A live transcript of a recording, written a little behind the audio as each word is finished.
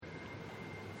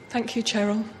Thank you,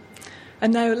 Cheryl.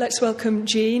 And now let's welcome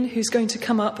Jean, who's going to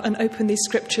come up and open these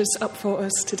scriptures up for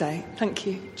us today. Thank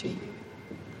you, Jean.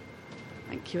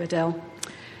 Thank you, Adele.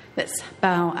 Let's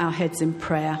bow our heads in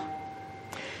prayer.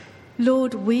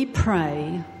 Lord, we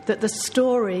pray that the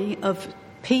story of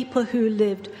people who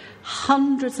lived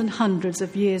hundreds and hundreds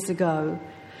of years ago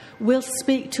will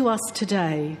speak to us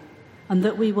today, and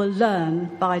that we will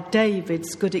learn by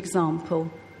David's good example.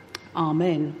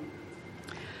 Amen.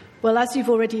 Well, as you've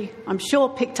already, I'm sure,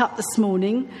 picked up this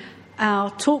morning,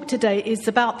 our talk today is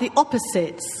about the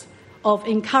opposites of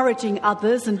encouraging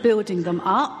others and building them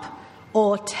up,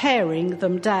 or tearing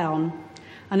them down.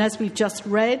 And as we've just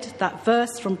read, that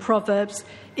verse from Proverbs,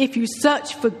 if you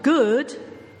search for good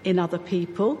in other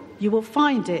people, you will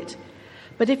find it.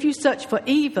 But if you search for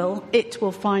evil, it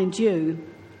will find you.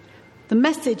 The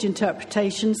Message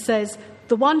interpretation says,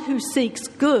 the one who seeks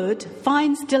good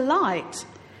finds delight,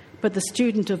 but the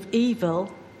student of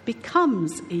evil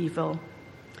becomes evil.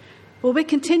 Well, we're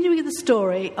continuing the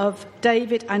story of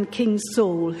David and King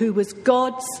Saul, who was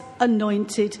God's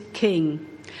anointed king.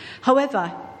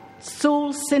 However,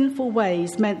 Saul's sinful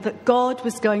ways meant that God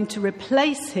was going to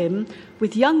replace him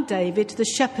with young David, the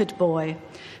shepherd boy.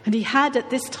 And he had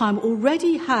at this time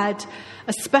already had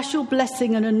a special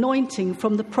blessing and anointing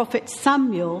from the prophet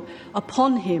Samuel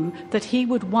upon him that he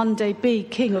would one day be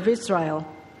king of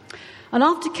Israel. And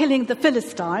after killing the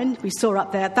Philistine, we saw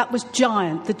up there, that was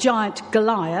the giant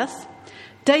Goliath,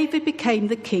 David became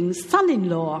the king's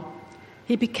son-in-law.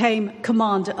 He became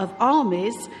commander of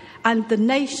armies and the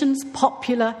nation's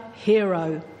popular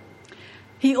hero.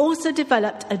 He also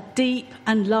developed a deep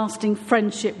and lasting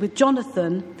friendship with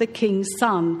Jonathan, the king's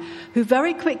son, who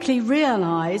very quickly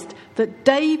realized that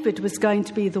David was going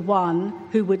to be the one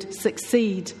who would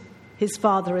succeed his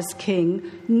father as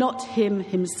king, not him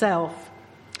himself.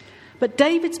 But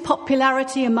David's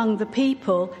popularity among the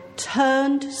people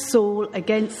turned Saul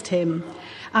against him,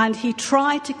 and he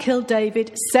tried to kill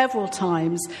David several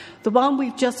times. The one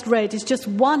we've just read is just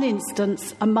one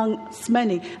instance amongst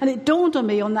many. And it dawned on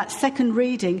me on that second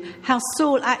reading how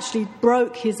Saul actually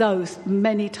broke his oath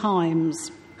many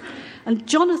times. And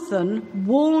Jonathan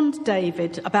warned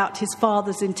David about his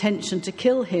father's intention to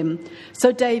kill him.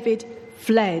 So David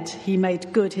fled. He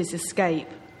made good his escape.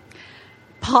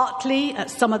 Partly, at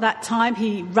some of that time,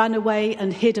 he ran away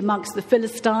and hid amongst the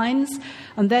Philistines,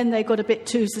 and then they got a bit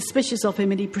too suspicious of him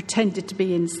and he pretended to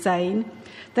be insane.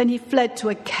 Then he fled to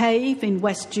a cave in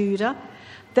West Judah.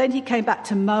 Then he came back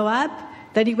to Moab.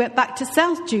 Then he went back to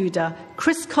South Judah,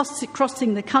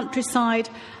 crisscrossing the countryside,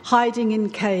 hiding in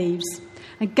caves,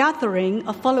 and gathering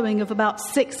a following of about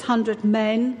 600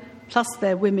 men, plus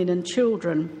their women and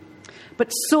children.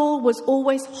 But Saul was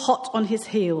always hot on his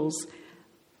heels.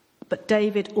 But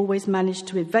David always managed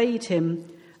to evade him,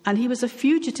 and he was a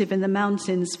fugitive in the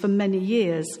mountains for many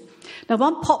years. Now,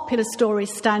 one popular story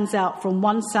stands out from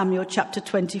 1 Samuel chapter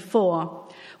 24,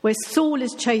 where Saul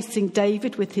is chasing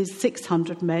David with his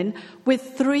 600 men,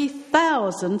 with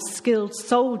 3,000 skilled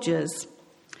soldiers.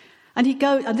 And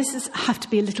have to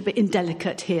be a little bit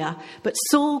indelicate here, but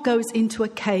Saul goes into a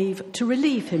cave to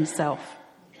relieve himself.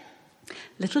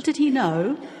 Little did he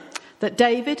know that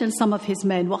David and some of his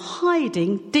men were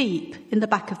hiding deep in the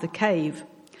back of the cave.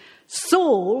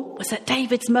 Saul was at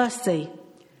David's mercy.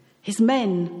 His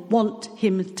men want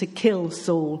him to kill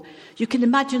Saul. You can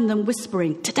imagine them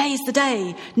whispering, "Today's the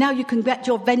day. Now you can get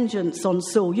your vengeance on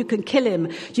Saul. You can kill him.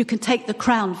 You can take the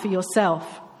crown for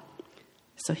yourself."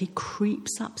 So he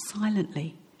creeps up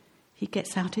silently. He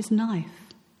gets out his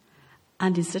knife.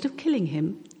 And instead of killing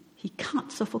him, he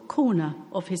cuts off a corner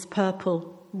of his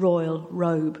purple royal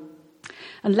robe.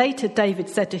 And later David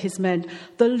said to his men,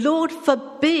 "The Lord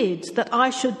forbid that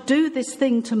I should do this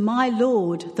thing to my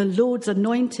Lord, the Lord's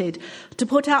anointed, to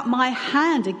put out my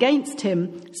hand against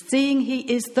him, seeing he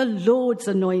is the Lord's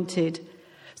anointed."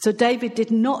 So David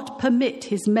did not permit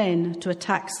his men to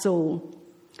attack Saul.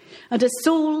 And as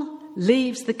Saul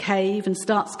leaves the cave and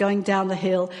starts going down the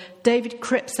hill, David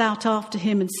creeps out after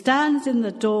him and stands in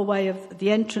the doorway of the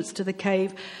entrance to the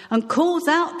cave and calls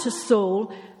out to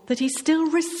Saul that he still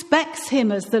respects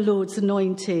him as the Lord's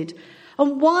anointed.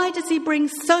 And why does he bring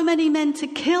so many men to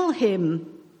kill him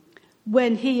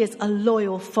when he is a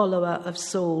loyal follower of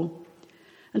Saul?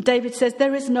 And David says,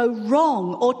 "There is no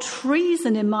wrong or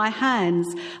treason in my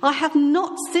hands. I have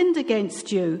not sinned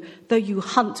against you, though you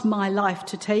hunt my life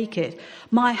to take it.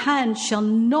 My hand shall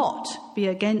not be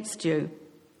against you."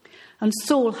 And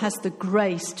Saul has the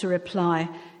grace to reply,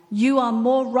 "You are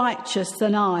more righteous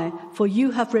than I, for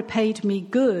you have repaid me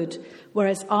good,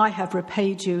 whereas I have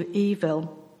repaid you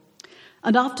evil."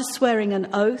 And after swearing an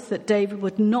oath that David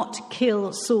would not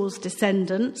kill Saul's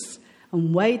descendants,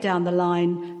 And way down the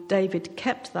line, David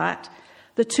kept that.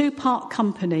 The two part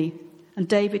company, and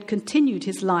David continued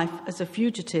his life as a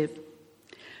fugitive.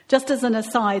 Just as an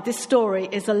aside, this story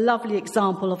is a lovely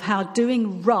example of how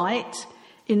doing right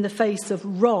in the face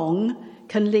of wrong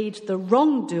can lead the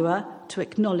wrongdoer to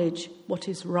acknowledge what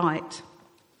is right.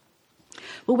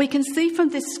 Well, we can see from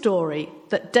this story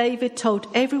that David told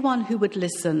everyone who would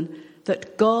listen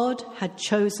that God had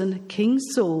chosen King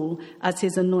Saul as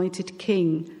his anointed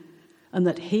king, and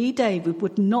that he, David,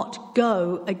 would not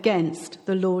go against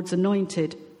the Lord's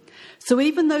anointed. So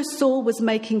even though Saul was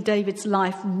making David's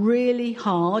life really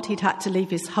hard, he'd had to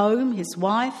leave his home, his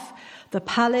wife, the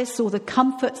palace, all the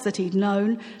comforts that he'd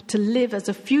known, to live as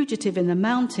a fugitive in the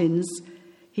mountains,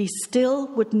 he still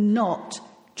would not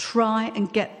try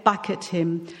and get back at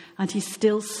him, and he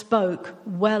still spoke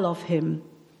well of him.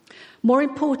 More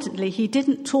importantly, he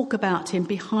didn't talk about him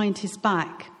behind his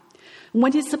back. And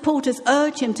when his supporters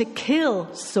urged him to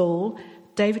kill Saul,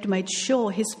 David made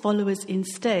sure his followers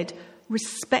instead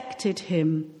respected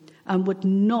him and would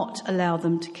not allow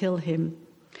them to kill him.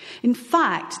 In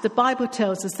fact, the Bible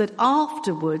tells us that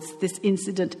afterwards, this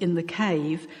incident in the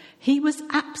cave, he was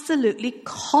absolutely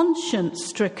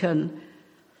conscience-stricken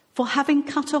for having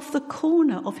cut off the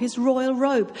corner of his royal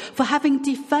robe, for having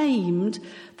defamed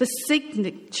the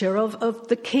signature of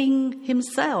the king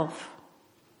himself.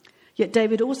 Yet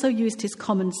David also used his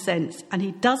common sense, and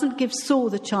he doesn't give Saul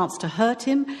the chance to hurt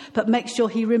him, but makes sure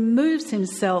he removes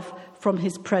himself from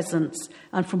his presence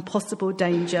and from possible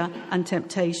danger and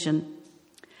temptation.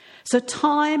 So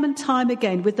time and time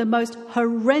again, with the most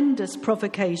horrendous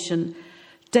provocation,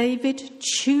 David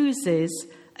chooses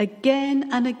again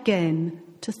and again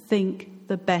to think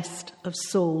the best of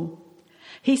Saul.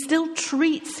 He still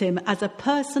treats him as a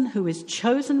person who is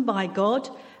chosen by God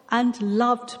and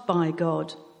loved by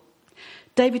God.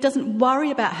 David doesn't worry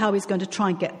about how he's going to try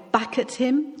and get back at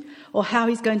him or how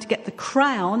he's going to get the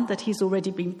crown that he's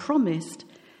already been promised.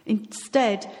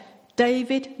 Instead,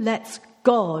 David lets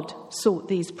God sort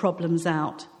these problems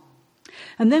out.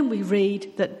 And then we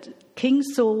read that King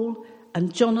Saul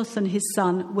and Jonathan, his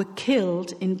son, were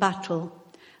killed in battle.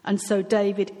 And so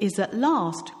David is at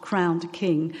last crowned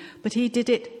king, but he did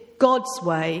it God's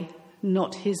way,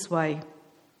 not his way.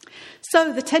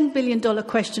 So the $10 billion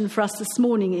question for us this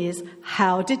morning is,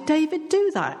 how did David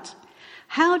do that?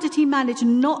 How did he manage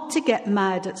not to get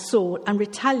mad at Saul and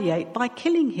retaliate by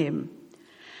killing him?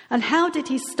 And how did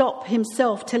he stop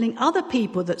himself telling other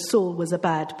people that Saul was a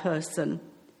bad person?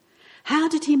 How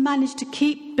did he manage to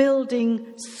keep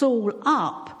building Saul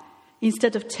up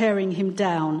instead of tearing him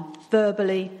down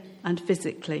verbally and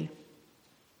physically?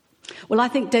 Well, I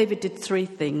think David did three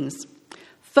things.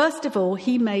 First of all,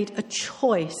 he made a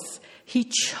choice. He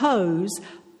chose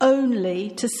only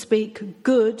to speak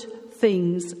good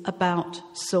things about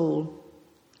Saul.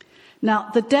 Now,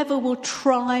 the devil will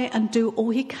try and do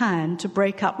all he can to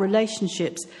break up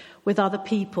relationships with other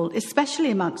people,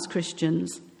 especially amongst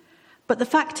Christians. But the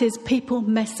fact is, people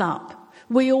mess up.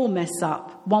 We all mess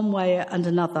up one way and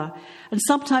another. And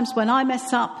sometimes when I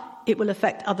mess up, it will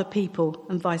affect other people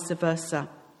and vice versa.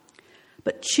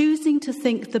 But choosing to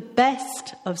think the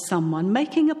best of someone,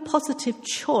 making a positive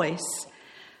choice,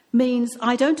 means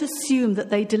I don't assume that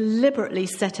they deliberately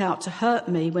set out to hurt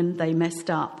me when they messed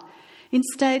up.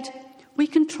 Instead, we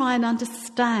can try and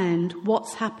understand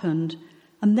what's happened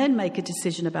and then make a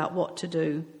decision about what to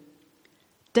do.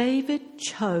 David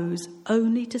chose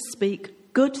only to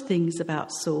speak good things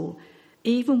about Saul,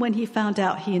 even when he found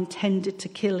out he intended to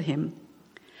kill him.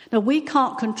 Now, we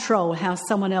can't control how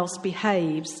someone else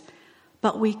behaves,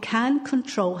 but we can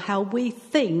control how we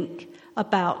think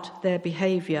about their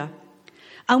behaviour.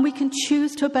 And we can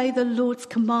choose to obey the Lord's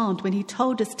command when he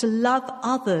told us to love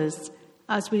others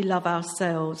as we love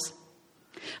ourselves.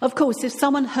 Of course, if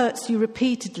someone hurts you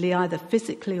repeatedly, either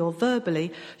physically or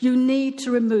verbally, you need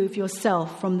to remove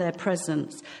yourself from their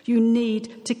presence. You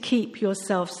need to keep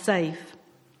yourself safe.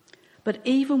 But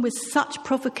even with such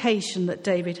provocation that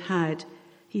David had,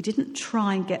 he didn't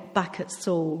try and get back at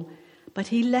Saul, but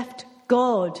he left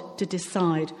God to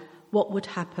decide what would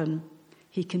happen.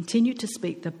 He continued to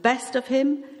speak the best of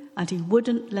him, and he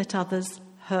wouldn't let others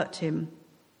hurt him.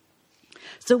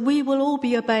 So we will all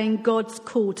be obeying God's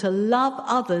call to love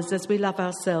others as we love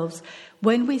ourselves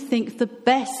when we think the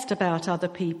best about other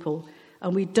people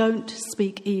and we don't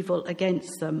speak evil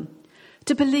against them.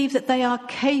 To believe that they are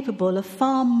capable of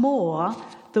far more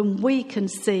than we can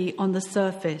see on the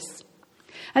surface.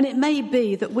 And it may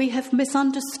be that we have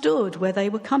misunderstood where they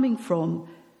were coming from,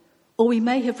 or we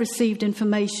may have received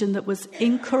information that was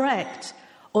incorrect,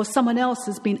 or someone else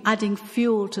has been adding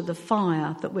fuel to the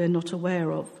fire that we're not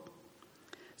aware of.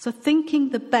 So thinking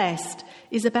the best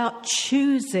is about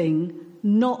choosing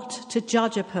not to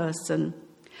judge a person.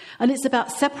 And it's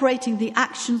about separating the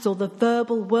actions or the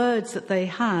verbal words that they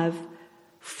have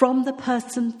from the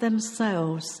person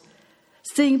themselves.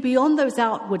 Seeing beyond those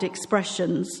outward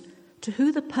expressions to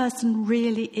who the person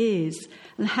really is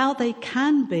and how they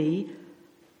can be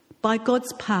by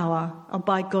God's power and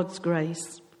by God's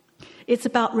grace. It's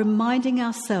about reminding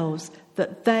ourselves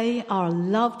that they are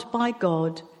loved by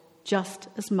God just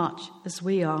as much as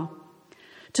we are.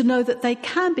 To know that they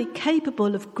can be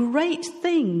capable of great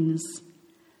things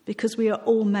because we are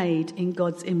all made in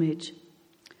God's image.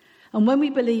 And when we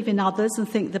believe in others and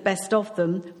think the best of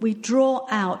them, we draw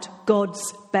out God's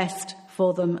best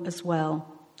for them as well.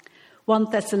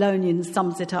 1 Thessalonians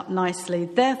sums it up nicely.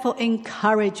 Therefore,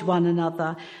 encourage one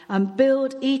another and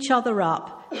build each other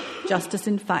up, just as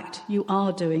in fact you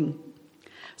are doing.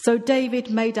 So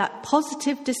David made that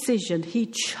positive decision. He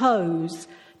chose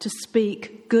to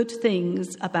speak good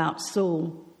things about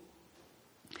Saul.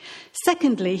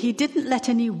 Secondly, he didn't let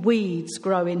any weeds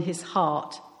grow in his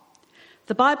heart.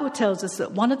 The Bible tells us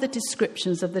that one of the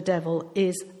descriptions of the devil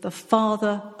is the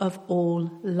father of all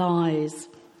lies.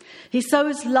 He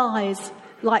sows lies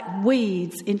like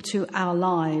weeds into our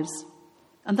lives.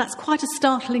 And that's quite a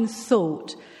startling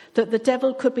thought, that the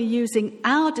devil could be using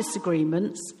our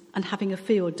disagreements and having a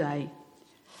field day.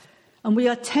 And we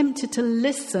are tempted to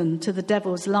listen to the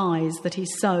devil's lies that he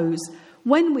sows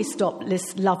when we stop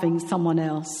loving someone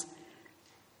else.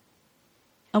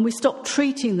 And we stop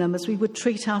treating them as we would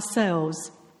treat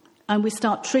ourselves. And we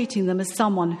start treating them as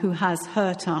someone who has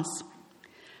hurt us.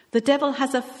 The devil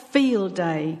has a field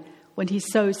day when he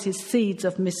sows his seeds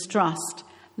of mistrust,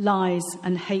 lies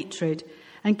and hatred,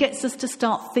 and gets us to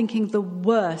start thinking the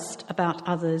worst about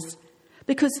others,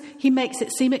 because he makes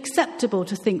it seem acceptable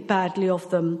to think badly of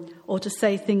them or to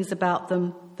say things about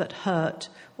them that hurt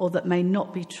or that may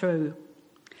not be true.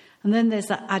 And then there's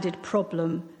that added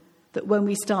problem that when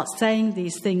we start saying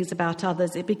these things about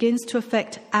others, it begins to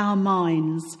affect our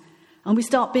minds, and we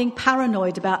start being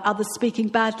paranoid about others speaking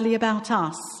badly about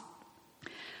us.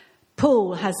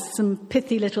 Paul has some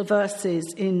pithy little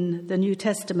verses in the New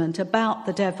Testament about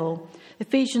the devil.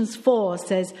 Ephesians 4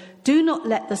 says, "Do not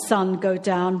let the sun go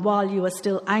down while you are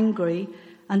still angry,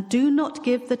 and do not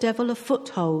give the devil a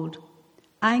foothold."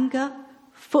 Anger,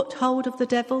 foothold of the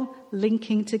devil,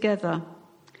 linking together.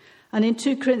 And in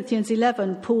 2 Corinthians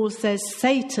 11, Paul says,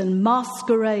 Satan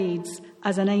masquerades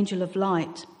as an angel of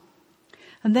light.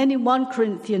 And then in 1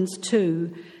 Corinthians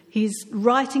 2, he's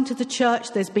writing to the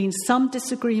church. There's been some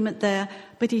disagreement there,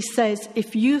 but he says,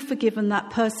 if you've forgiven that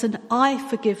person, I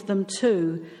forgive them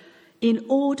too, in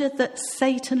order that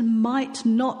Satan might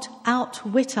not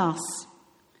outwit us,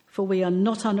 for we are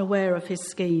not unaware of his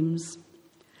schemes.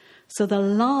 So the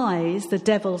lies the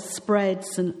devil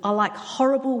spreads are like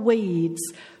horrible weeds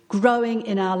growing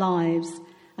in our lives,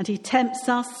 and he tempts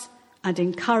us and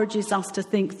encourages us to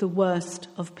think the worst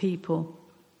of people.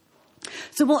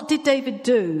 So what did David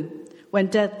do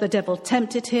when the devil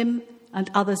tempted him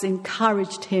and others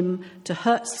encouraged him to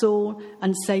hurt Saul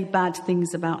and say bad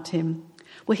things about him?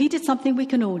 Well, he did something we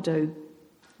can all do.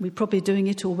 We're probably doing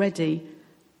it already.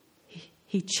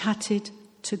 He chatted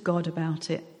to God about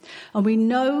it. And we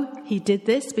know he did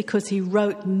this because he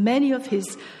wrote many of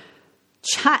his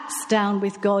chats down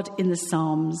with God in the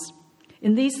Psalms.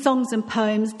 In these songs and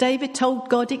poems, David told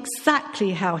God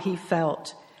exactly how he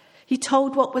felt. He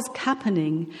told what was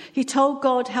happening. He told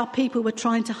God how people were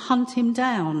trying to hunt him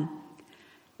down.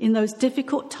 In those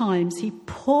difficult times, he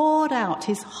poured out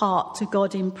his heart to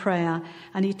God in prayer,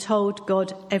 and he told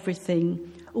God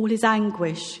everything, all his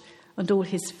anguish and all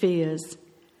his fears.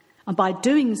 And by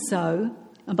doing so,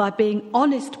 and by being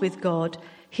honest with God,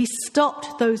 he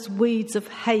stopped those weeds of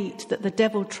hate that the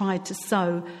devil tried to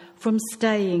sow from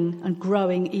staying and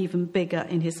growing even bigger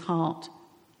in his heart.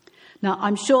 Now,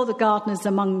 I'm sure the gardeners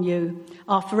among you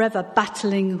are forever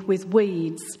battling with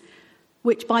weeds,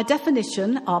 which by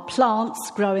definition are plants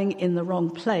growing in the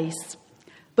wrong place.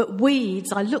 But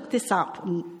weeds, I looked this up,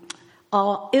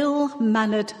 are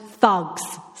ill-mannered thugs,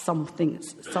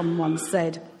 someone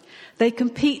said. They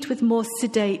compete with more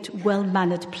sedate,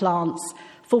 well-mannered plants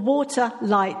for water,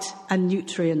 light and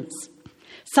nutrients.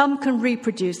 Some can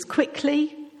reproduce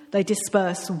quickly, they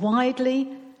disperse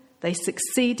widely, they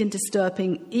succeed in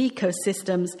disturbing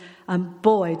ecosystems, and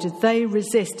boy, do they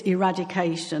resist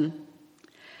eradication.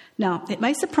 Now, it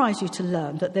may surprise you to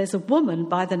learn that there's a woman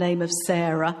by the name of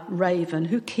Sarah Raven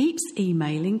who keeps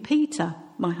emailing Peter,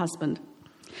 my husband.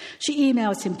 She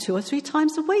emails him 2 or 3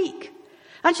 times a week,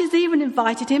 and she's even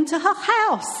invited him to her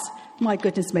house. My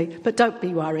goodness me, but don't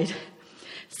be worried.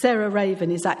 Sarah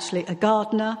Raven is actually a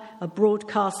gardener, a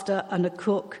broadcaster and a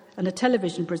cook and a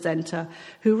television presenter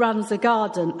who runs a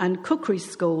garden and cookery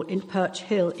school in Perch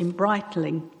Hill in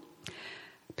Breitling.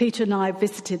 Peter and I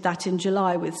visited that in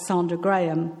July with Sandra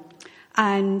Graham,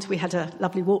 and we had a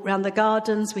lovely walk around the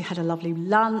gardens, we had a lovely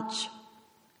lunch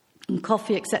and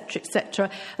coffee, etc., etc.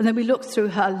 And then we looked through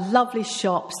her lovely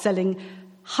shop selling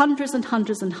hundreds and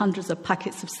hundreds and hundreds of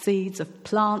packets of seeds of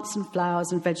plants and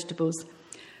flowers and vegetables.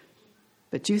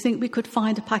 But do you think we could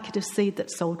find a packet of seed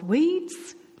that sold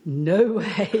weeds? No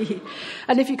way.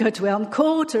 And if you go to Elm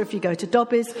Court or if you go to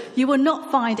Dobbies, you will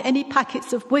not find any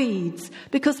packets of weeds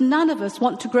because none of us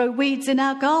want to grow weeds in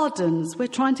our gardens. We're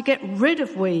trying to get rid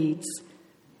of weeds.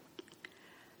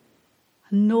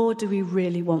 Nor do we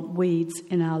really want weeds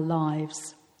in our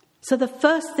lives. So the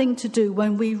first thing to do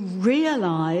when we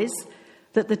realise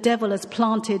that the devil has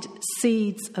planted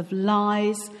seeds of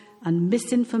lies and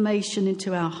misinformation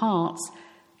into our hearts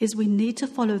is we need to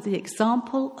follow the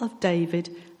example of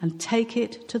David and take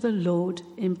it to the Lord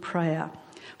in prayer.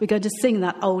 We're going to sing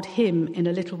that old hymn in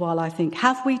a little while, I think.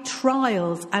 Have we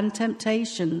trials and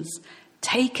temptations?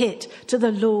 Take it to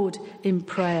the Lord in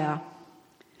prayer.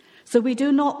 So we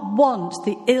do not want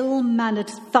the ill-mannered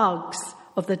thugs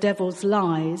of the devil's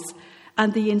lies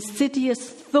and the insidious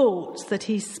thoughts that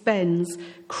he spends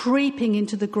creeping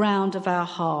into the ground of our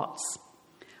hearts.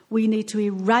 We need to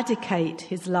eradicate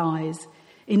his lies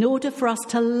in order for us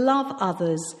to love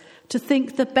others, to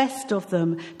think the best of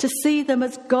them, to see them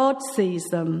as God sees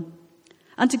them,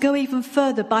 and to go even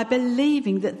further by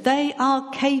believing that they are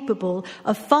capable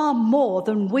of far more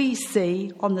than we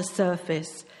see on the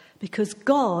surface, because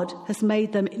God has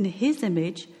made them in his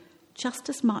image just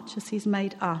as much as he's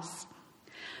made us.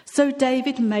 So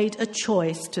David made a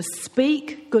choice to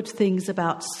speak good things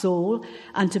about Saul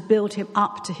and to build him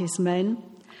up to his men.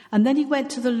 And then he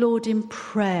went to the Lord in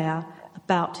prayer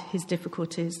about his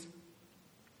difficulties.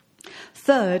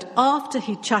 Third, after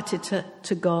he chatted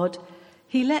to God,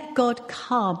 he let God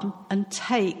come and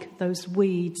take those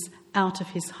weeds out of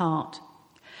his heart.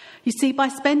 You see, by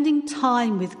spending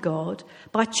time with God,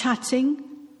 by chatting,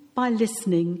 by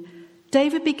listening,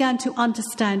 David began to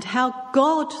understand how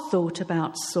God thought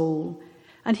about Saul,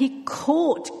 and he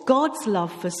caught God's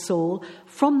love for Saul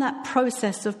from that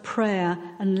process of prayer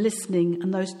and listening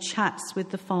and those chats with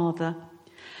the Father.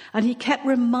 And he kept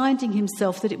reminding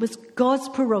himself that it was God's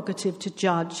prerogative to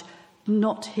judge,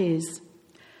 not his,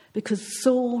 because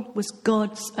Saul was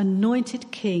God's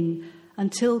anointed king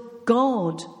until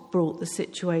God brought the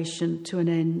situation to an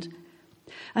end.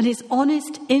 And his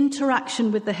honest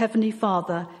interaction with the Heavenly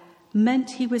Father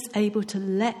meant he was able to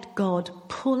let God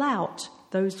pull out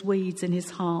those weeds in his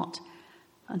heart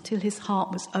until his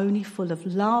heart was only full of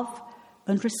love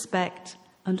and respect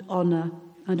and honour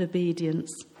and obedience.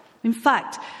 In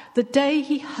fact, the day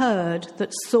he heard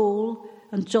that Saul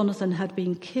and Jonathan had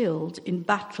been killed in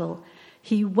battle,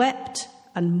 he wept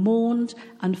and mourned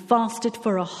and fasted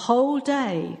for a whole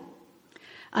day.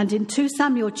 And in 2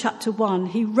 Samuel chapter 1,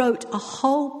 he wrote a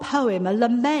whole poem, a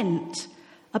lament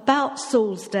about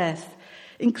Saul's death,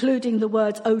 including the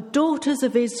words, "O daughters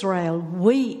of Israel,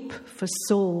 weep for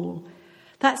Saul."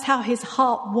 That's how his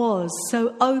heart was,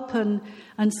 so open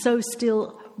and so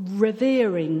still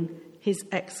revering his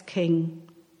ex-king.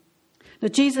 Now,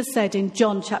 Jesus said in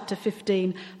John chapter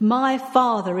 15, "My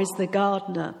Father is the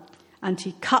gardener, and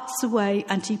he cuts away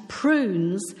and he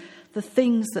prunes the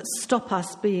things that stop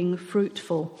us being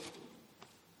fruitful."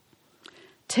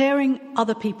 Tearing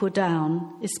other people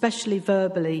down, especially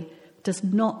verbally, does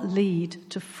not lead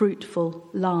to fruitful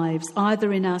lives,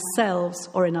 either in ourselves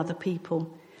or in other people.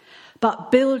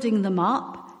 But building them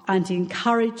up and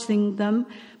encouraging them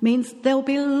means there will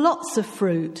be lots of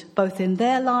fruit, both in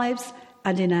their lives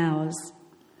and in ours.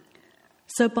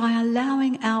 So by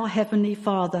allowing our Heavenly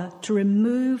Father to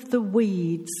remove the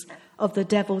weeds of the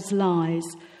devil's lies,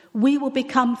 we will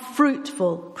become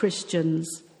fruitful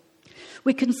Christians.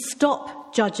 We can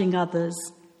stop judging others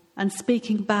and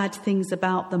speaking bad things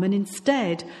about them, and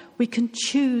instead we can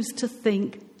choose to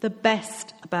think the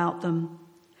best about them.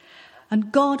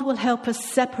 And God will help us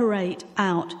separate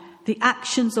out the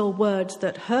actions or words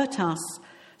that hurt us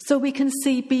so we can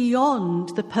see beyond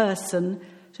the person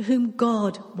to whom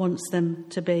God wants them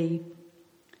to be.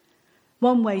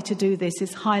 One way to do this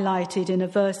is highlighted in a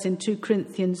verse in 2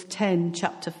 Corinthians 10,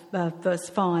 verse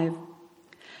 5.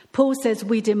 Paul says,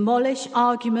 "We demolish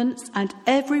arguments and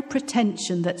every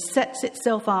pretension that sets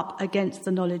itself up against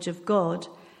the knowledge of God."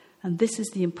 And this is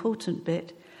the important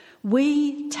bit.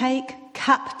 "We take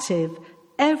captive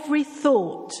every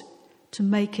thought to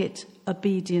make it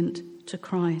obedient to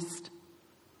Christ."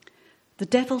 The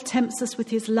devil tempts us with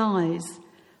his lies,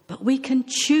 But we can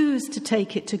choose to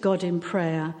take it to God in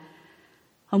prayer,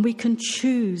 and we can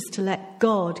choose to let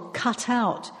God cut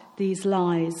out these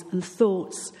lies and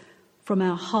thoughts from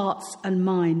our hearts and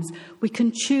minds. We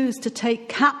can choose to take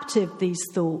captive these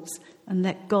thoughts and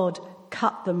let God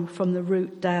cut them from the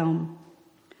root down.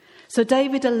 So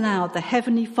David allowed the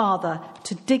Heavenly Father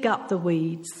to dig up the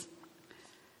weeds.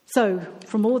 So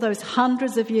from all those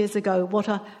hundreds of years ago, what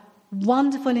a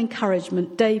wonderful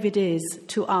encouragement David is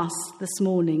to us this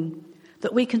morning,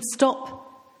 that we can stop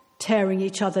tearing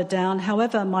each other down,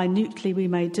 however minutely we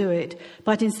may do it,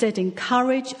 but instead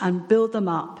encourage and build them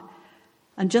up.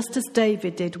 And just as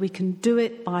David did, we can do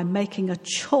it by making a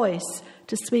choice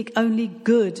to speak only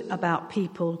good about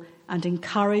people and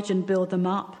encourage and build them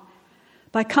up,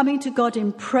 by coming to God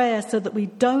in prayer so that we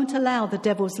don't allow the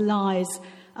devil's lies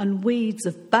and weeds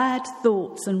of bad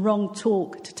thoughts and wrong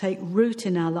talk to take root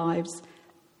in our lives.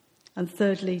 And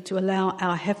thirdly, to allow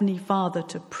our Heavenly Father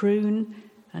to prune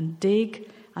and dig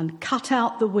and cut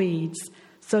out the weeds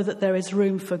so that there is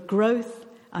room for growth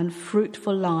and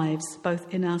fruitful lives,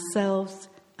 both in ourselves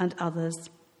and others.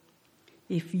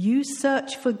 If you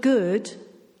search for good,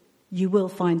 you will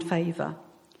find favour.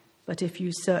 But if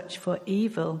you search for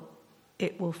evil,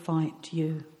 it will find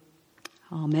you.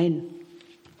 Amen.